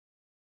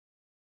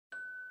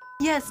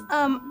Yes,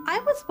 I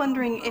was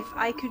wondering if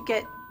I could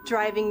get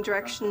driving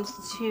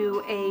directions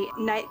to a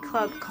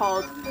nightclub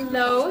called...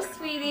 Hello,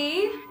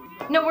 sweetie.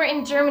 No, we're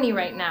in Germany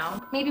right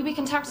now. Maybe we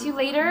can talk to you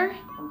later?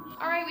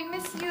 All right, we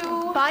miss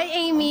you. Bye,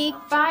 Amy.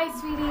 Bye,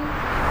 sweetie.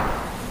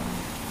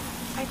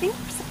 I think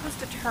we're supposed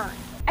to turn.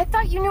 I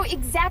thought you knew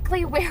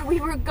exactly where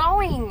we were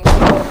going.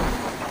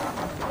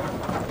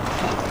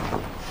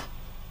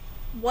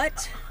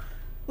 What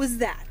was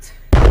that?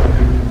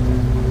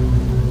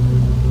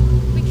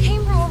 We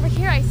came from over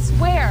here, I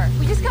swear.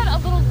 We just got a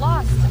little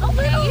lost. A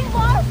little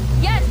lost?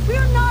 Yes,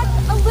 we're not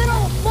a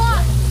little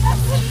lost.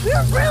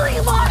 We're really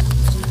lost.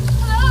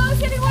 Hello,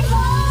 is anyone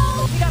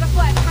home? We got a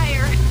flat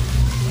tire.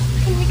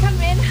 Can we come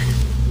in?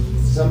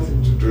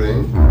 Something to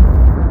drink?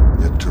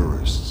 You're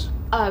tourists.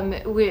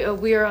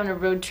 We're on a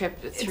road trip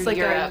through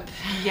Europe.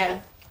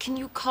 Yeah. Can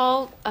you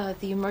call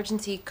the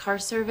emergency car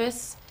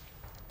service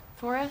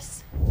for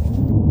us?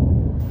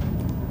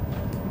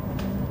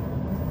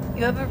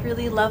 You have a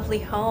really lovely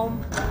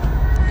home.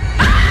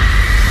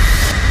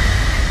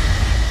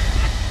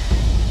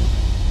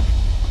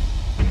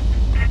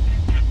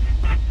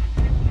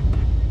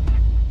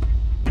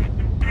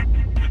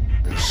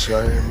 A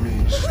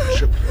Siamese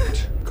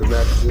triplet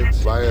connected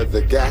via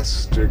the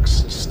gastric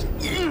system.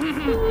 The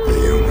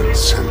Human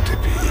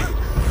Centipede.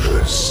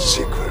 First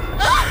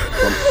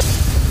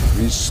sequence.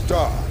 We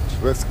start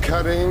with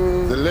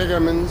cutting the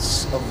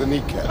ligaments of the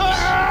kneecaps.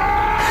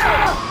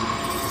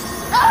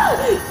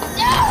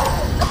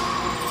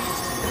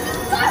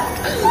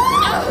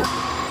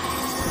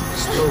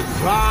 So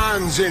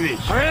wahnsinnig!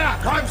 Her,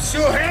 kommst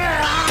du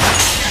her!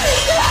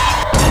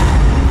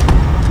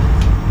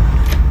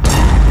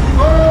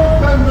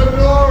 Open the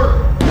door!